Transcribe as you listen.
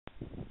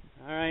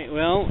All right,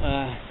 well,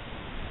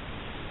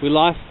 we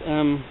lost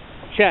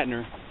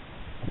Shatner.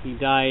 He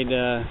died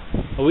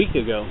a week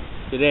ago,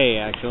 today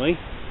actually.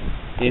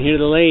 And here are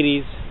the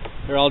ladies.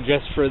 They're all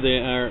dressed for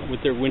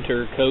with their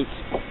winter coats.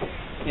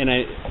 And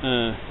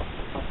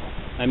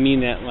I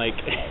mean that like,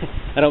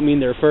 I don't mean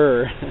their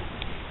fur.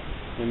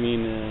 I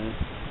mean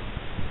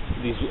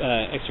these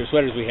extra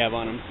sweaters we have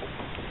on them.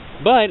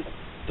 But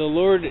the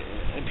Lord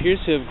appears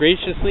to have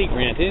graciously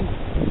granted.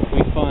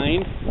 We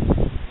find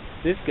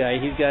this guy,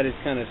 he's got his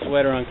kind of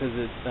sweater on because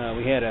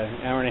we had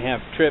an hour and a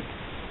half trip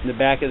in the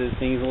back of this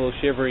thing. He's a little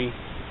shivery.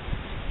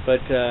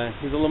 But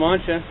he's a La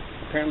Mancha,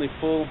 apparently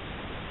full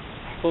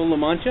La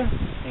Mancha.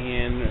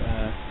 And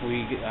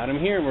we got him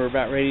here and we're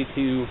about ready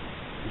to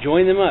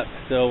join them up.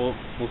 So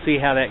we'll see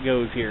how that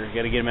goes here.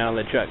 Got to get him out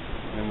of the truck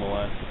and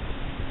we'll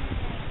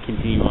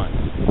continue on.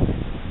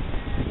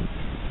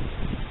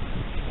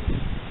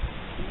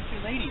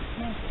 Ladies,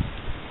 come on.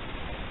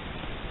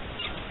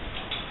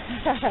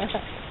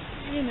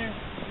 Get in there,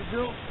 good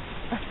girl.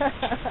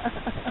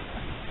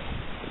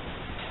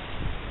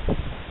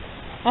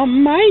 A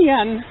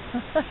man.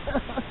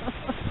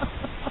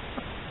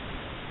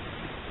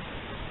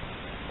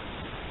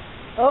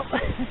 Oh.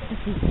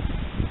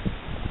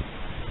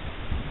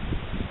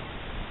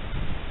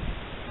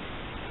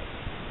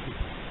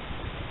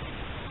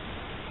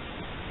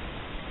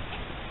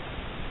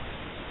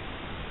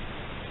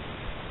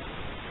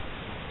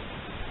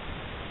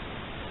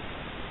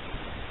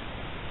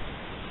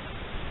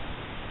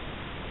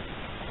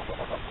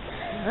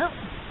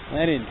 Well,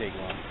 that didn't take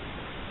long.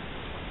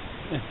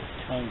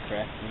 Tongue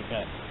crack in the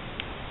gut.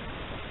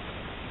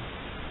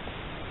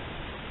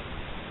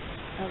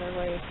 Other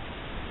way.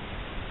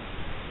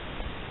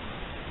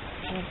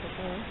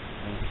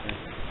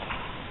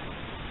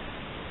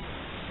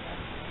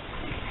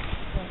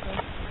 Okay.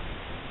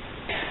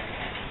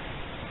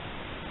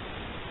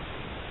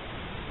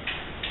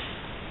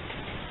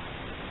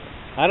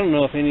 I don't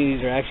know if any of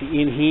these are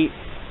actually in heat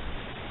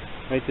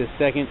right this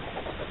second.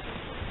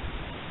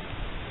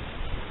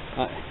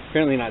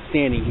 Apparently not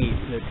standing heat,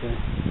 but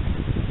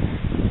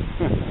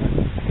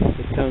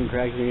the tongue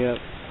cracks me up.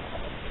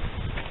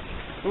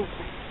 Ooh.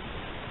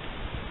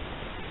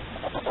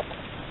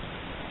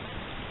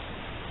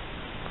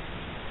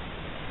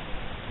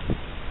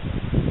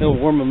 It'll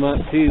warm them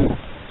up too.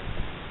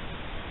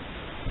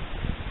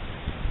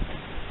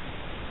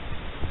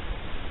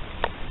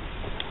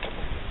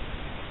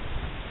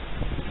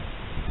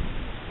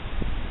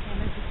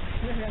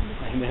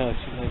 I know,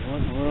 she's like,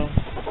 what in the world?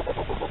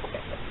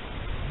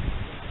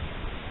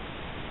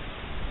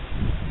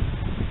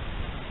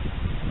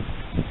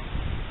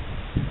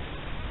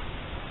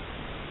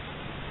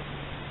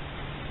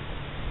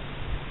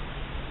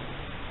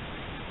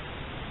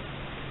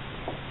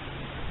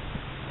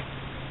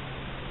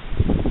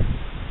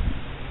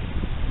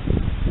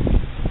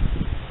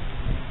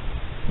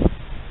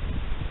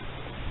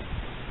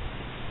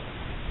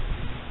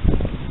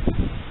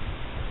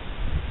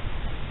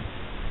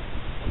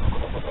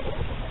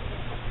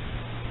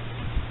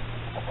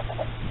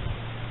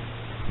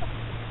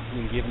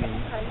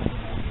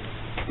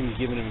 He's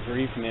giving him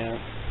grief now.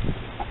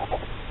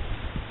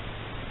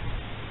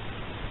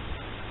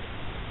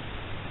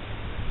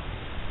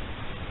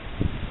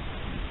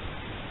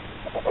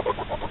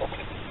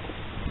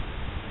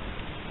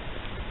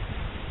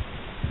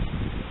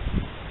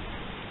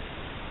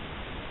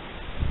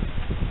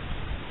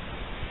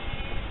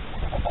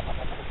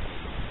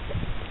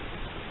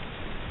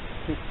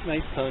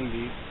 Nice tongue,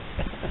 dude.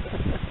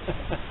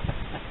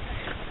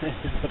 That's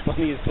the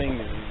funniest thing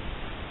to me.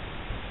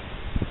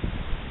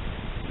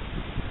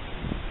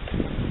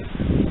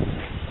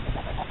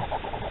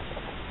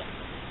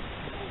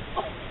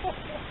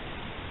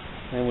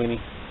 Hi,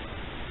 Winnie.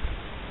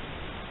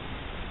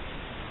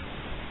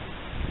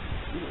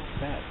 You look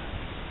fat.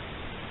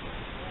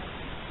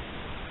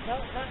 No,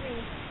 not me.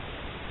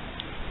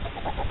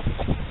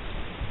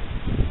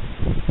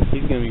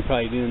 He's going to be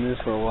probably doing this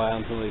for a while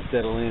until they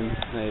settle in,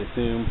 I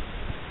assume.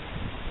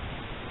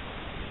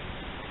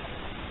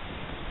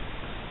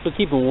 We'll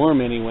keep them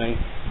warm anyway.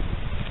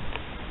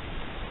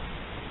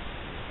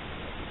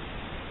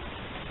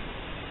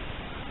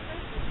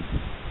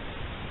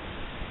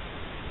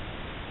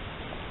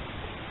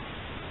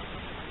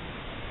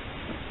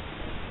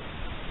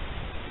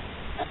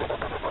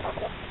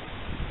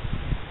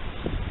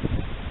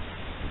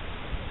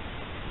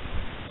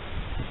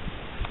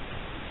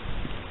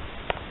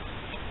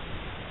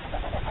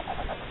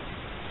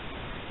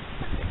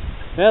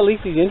 Well, at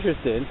least he's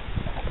interested.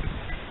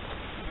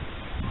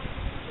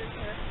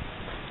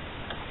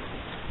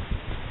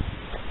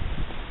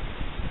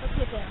 Let's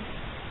get down.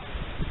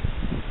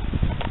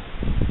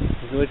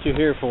 This is what you're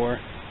here for.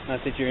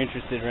 Not that you're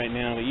interested right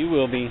now, but you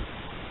will be.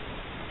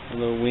 A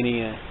little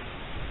Winnie. If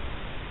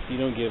you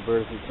don't give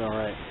birth, it's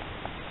alright.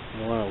 I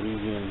don't want to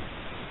leave you in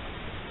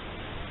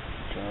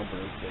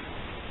childbirth, but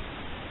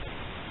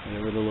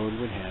whatever the Lord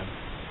would have.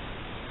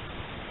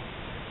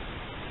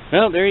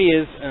 Well, there he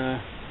is.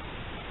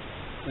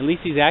 At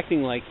least he's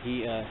acting like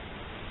he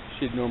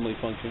should normally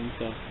function,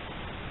 so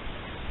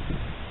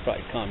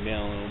Probably calm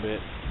down a little bit.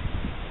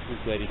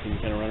 Just glad he can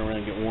kind of run around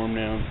and get warm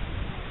now.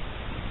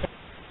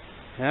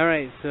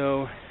 Alright,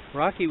 so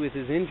Rocky with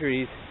his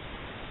injuries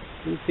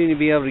didn't seem to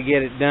be able to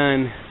get it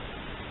done.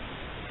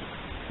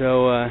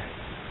 So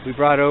we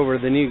brought over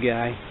the new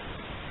guy,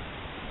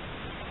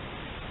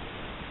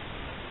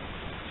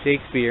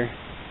 Shakespeare,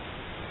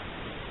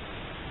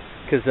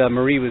 because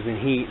Marie was in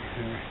heat.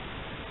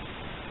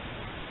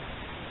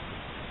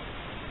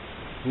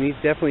 And he's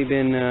definitely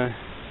been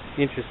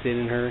interested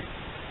in her.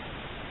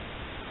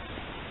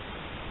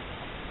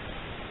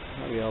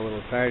 Probably all a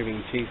little tired of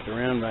being chased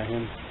around by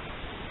him.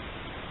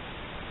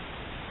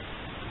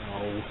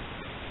 Oh.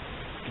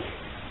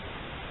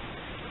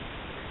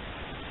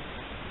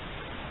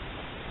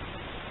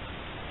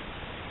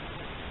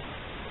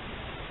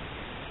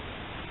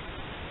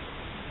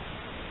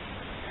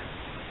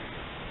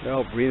 They're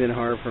all breathing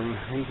hard from,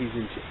 I think he's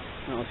in,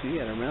 oh, she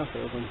got her mouth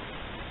open.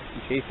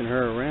 He's chasing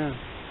her around.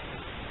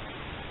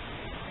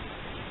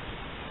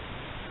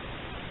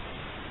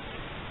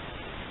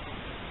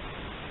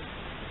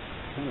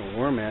 Kind of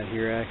warm out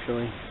here,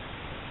 actually.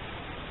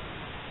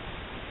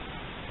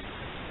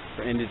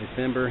 For end of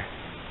December.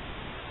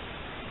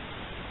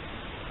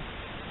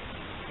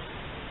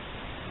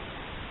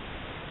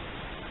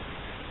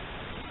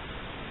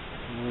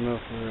 I don't know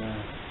if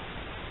we're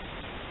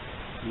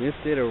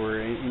missed it or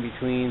we're in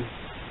between.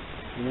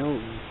 You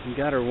know, we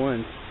got her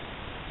once.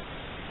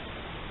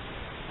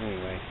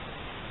 Anyway,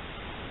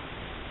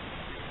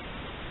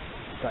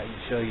 thought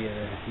you'd show you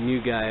the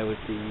new guy with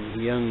the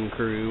young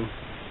crew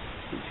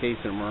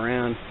chasing him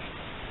around.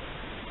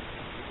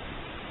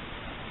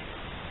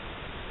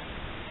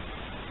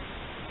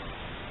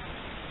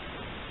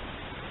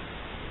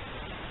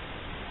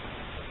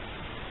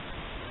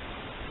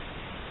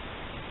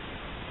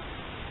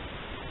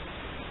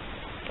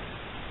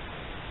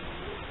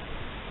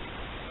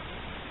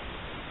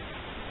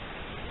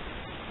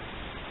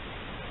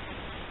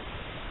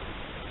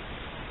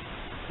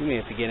 We may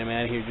have to get him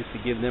out of here just to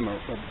give them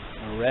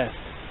a rest.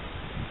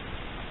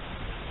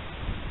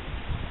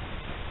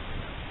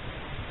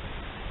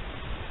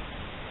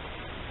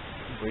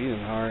 Breathing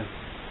hard.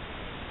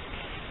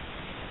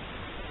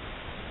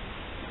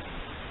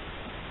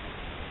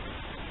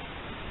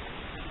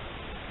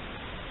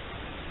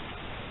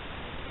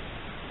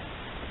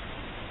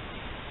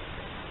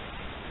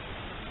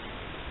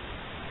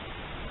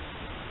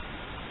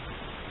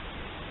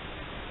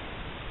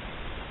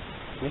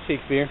 Hey,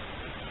 Shakespeare.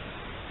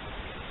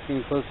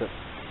 Getting close up.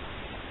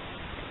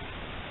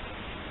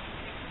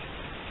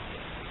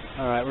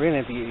 Alright, we're gonna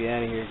have to get you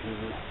out of here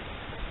because it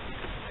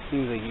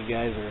seems like you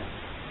guys are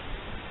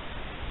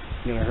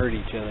gonna hurt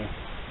each other.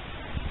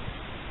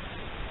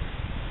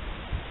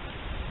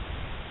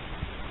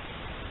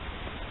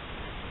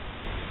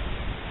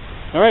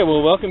 Alright,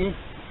 well, welcome.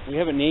 We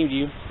haven't named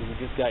you because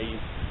we just got you.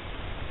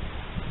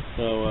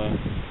 So,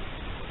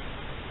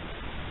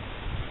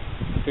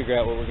 figure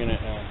out what we're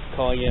gonna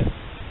call you.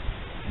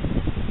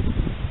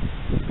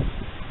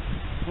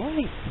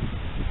 Hi.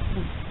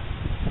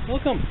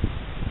 Welcome.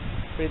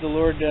 Pray the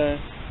Lord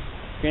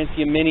grants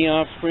you many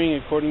offspring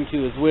according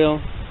to His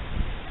will,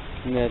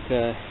 and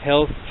that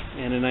health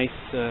and a nice,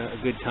 a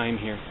good time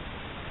here.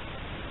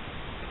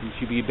 And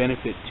should be a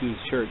benefit to His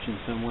church in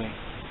some way.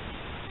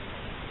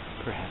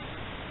 Perhaps.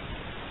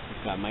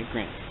 If God might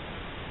grant.